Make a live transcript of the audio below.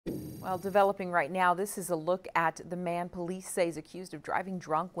Well, developing right now, this is a look at the man police say is accused of driving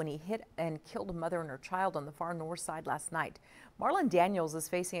drunk when he hit and killed a mother and her child on the far north side last night. Marlon Daniels is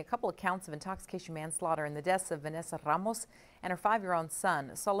facing a couple of counts of intoxication manslaughter in the deaths of Vanessa Ramos and her 5-year-old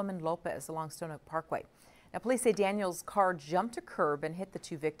son, Solomon Lopez, along Stone Oak Parkway. Now, police say Daniels' car jumped a curb and hit the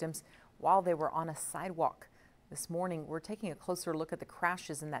two victims while they were on a sidewalk. This morning, we're taking a closer look at the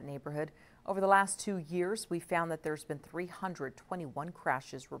crashes in that neighborhood. Over the last 2 years, we found that there's been 321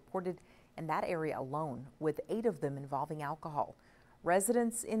 crashes reported in that area alone, with 8 of them involving alcohol.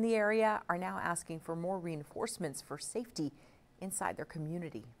 Residents in the area are now asking for more reinforcements for safety inside their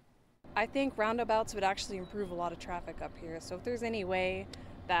community. I think roundabouts would actually improve a lot of traffic up here. So if there's any way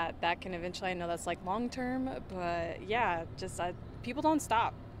that can eventually, I know that's like long term, but yeah, just people don't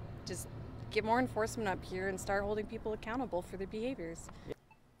stop. Just get more enforcement up here and start holding people accountable for their behaviors.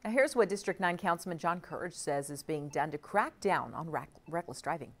 Now here's what District 9 Councilman John Courage says is being done to crack down on reckless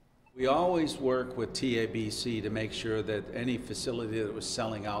driving. We always work with TABC to make sure that any facility that was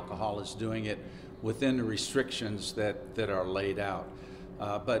selling alcohol is doing it within the restrictions that are laid out.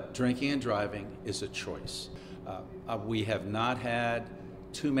 But drinking and driving is a choice. We have not had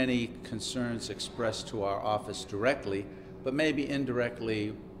too many concerns expressed to our office directly, but maybe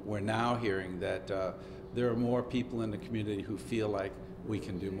indirectly we're now hearing that there are more people in the community who feel like we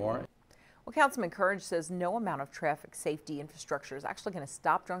can do more. Well, Councilman Courage says no amount of traffic safety infrastructure is actually going to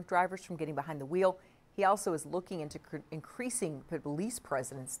stop drunk drivers from getting behind the wheel. He also is looking into increasing police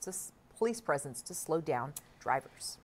presence to slow down drivers.